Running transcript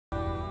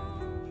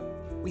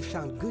we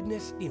found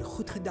goodness in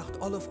goed gedacht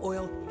olive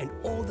oil and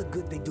all the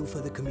good they do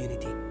for the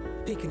community.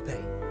 Pick and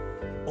Pay,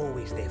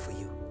 always there for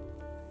you.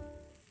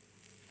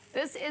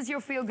 This is your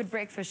Feel Good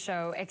Breakfast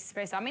Show,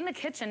 Express. I'm in the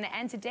kitchen,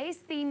 and today's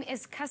theme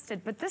is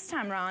custard, but this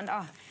time around,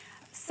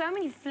 so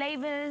many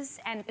flavors.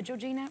 And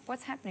Georgina,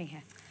 what's happening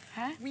here?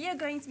 Huh? We are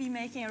going to be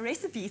making a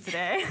recipe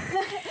today.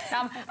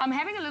 Now, I'm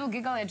having a little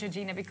giggle at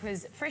Georgina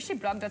because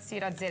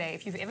freshlyblog.co.za,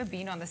 if you've ever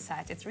been on the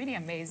site, it's really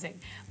amazing.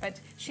 But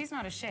she's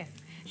not a chef.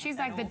 She's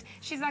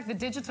like the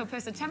digital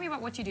person. Tell me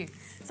about what you do.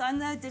 So I'm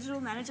the digital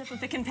manager for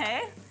Pick and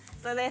Pay.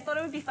 So they thought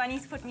it would be funny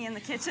to put me in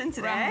the kitchen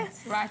today.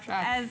 Right.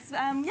 As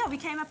we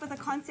came up with a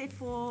concept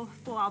for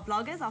our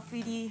bloggers, our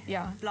foodie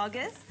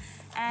bloggers,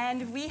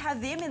 and we have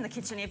them in the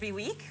kitchen every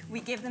week. We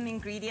give them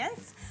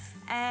ingredients,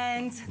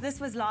 and this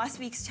was last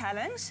week's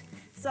challenge.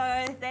 So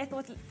they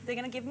thought they're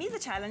going to give me the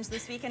challenge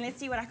this week, and let's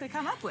see what I could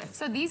come up with.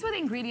 So these were the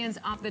ingredients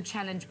of the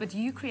challenge, but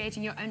you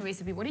creating your own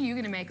recipe. What are you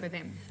going to make with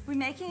them? We're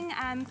making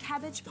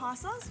cabbage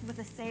parcels with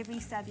a savory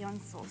sabayon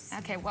sauce.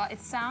 Okay, well,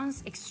 it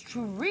sounds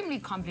extremely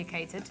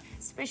complicated,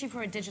 especially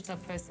for a digital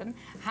person.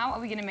 How are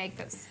we going to make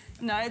this?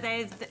 No,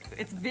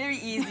 it's very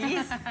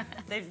easy.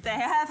 they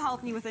have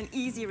helped me with an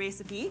easy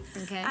recipe.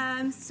 Okay.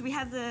 So we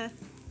have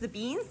the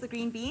beans, the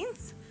green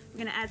beans. We're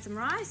going to add some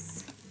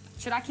rice.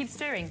 Should I keep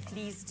stirring?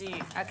 Please do.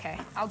 Okay,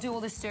 I'll do all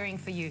the stirring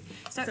for you.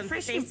 So some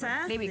freshly,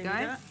 feta. there we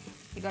go.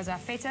 You guys are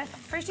feta.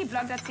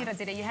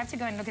 Freshlyblog.co.za, you have to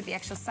go and look at the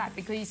actual site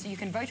because you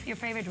can vote for your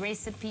favorite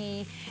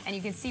recipe and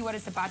you can see what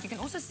it's about. You can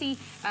also see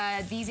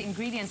these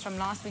ingredients from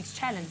last week's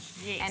challenge.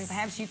 Yes. And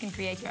perhaps you can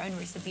create your own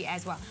recipe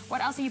as well.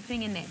 What else are you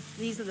putting in there?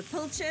 These are the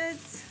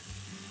pilchards.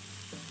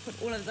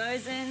 Put all of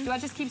those in. Do I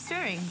just keep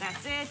stirring?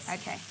 That's it.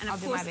 Okay, and I'll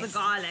of do course my the best.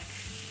 garlic.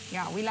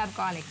 Yeah, we love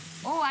garlic.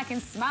 Oh, I can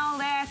smell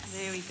that.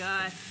 There we go.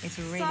 It's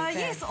really so good.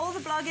 yes, all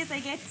the bloggers,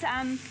 they get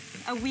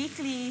a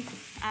weekly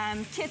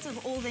kit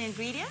of all the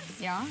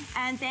ingredients. Yeah.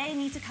 And they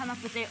need to come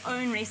up with their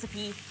own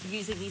recipe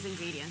using these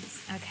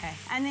ingredients. Okay.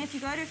 And then if you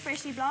go to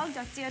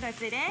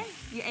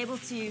freshlyblog.co.za, you're able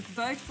to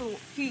vote for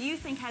who you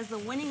think has the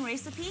winning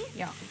recipe.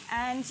 Yeah.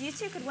 And you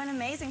two could win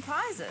amazing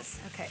prizes.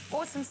 Okay,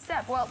 awesome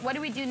stuff. Well, what do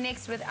we do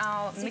next with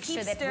our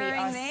mixture that we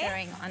are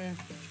stirring on?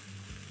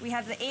 We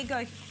have the egg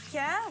yolk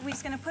here. We're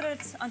just going to put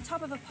it on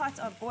top of a pot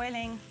of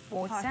boiling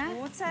hot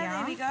water. Yeah.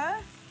 There we go.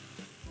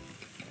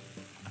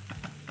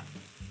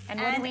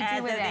 And what do we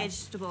do with the that?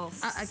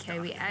 vegetables. Okay,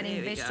 we're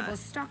adding vegetable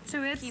stock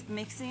to it. Keep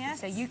mixing it.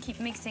 So you keep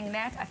mixing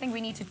that. I think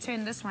we need to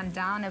turn this one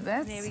down a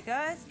bit. There we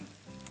go.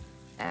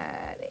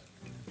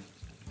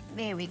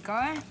 There we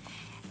go.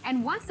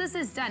 And once this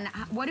is done,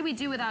 what do we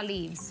do with our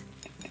leaves?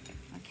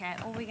 Okay,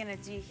 all we're going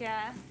to do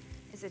here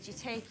is that you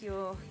take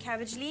your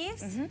cabbage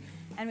leaves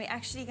and we're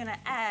actually going to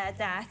add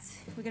that.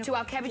 We're going to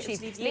our cabbage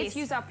leaves. Let's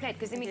use our plate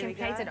because then we can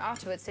plate it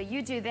afterwards. So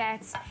you do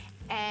that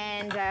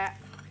and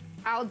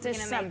I'll dish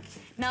some.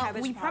 Now,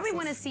 we probably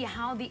want to see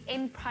how the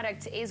end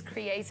product is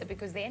created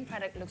because the end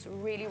product looks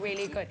really,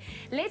 really good.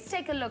 Let's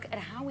take a look at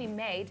how we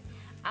made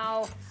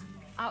our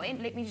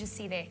end. Let me just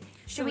see there.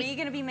 So we're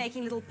going to be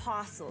making little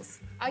parcels.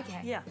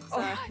 Okay. Yeah. So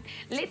all right.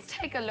 Let's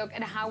take a look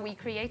at how we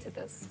created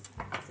this.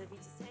 So we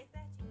just take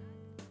that.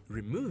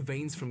 Remove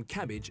veins from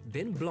cabbage,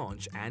 then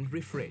blanch and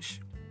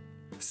refresh.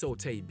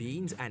 Sauté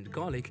beans and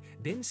garlic,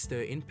 then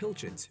stir in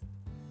pilchards.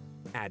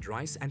 Add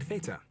rice and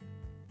feta.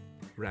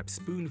 Wrap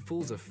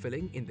spoonfuls of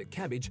filling in the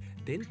cabbage,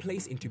 then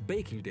place into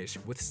baking dish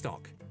with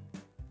stock.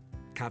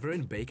 Cover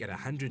and bake at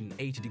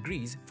 180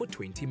 degrees for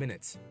 20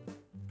 minutes.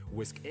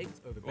 Whisk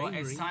eggs over Well,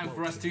 it's time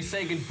for us to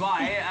say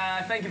goodbye.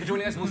 Thank you for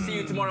joining us. We'll see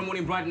you tomorrow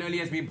morning bright and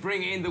early as we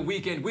bring in the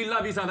weekend. We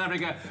love you, South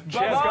Africa.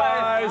 Cheers,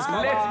 guys.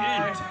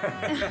 Let's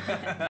eat.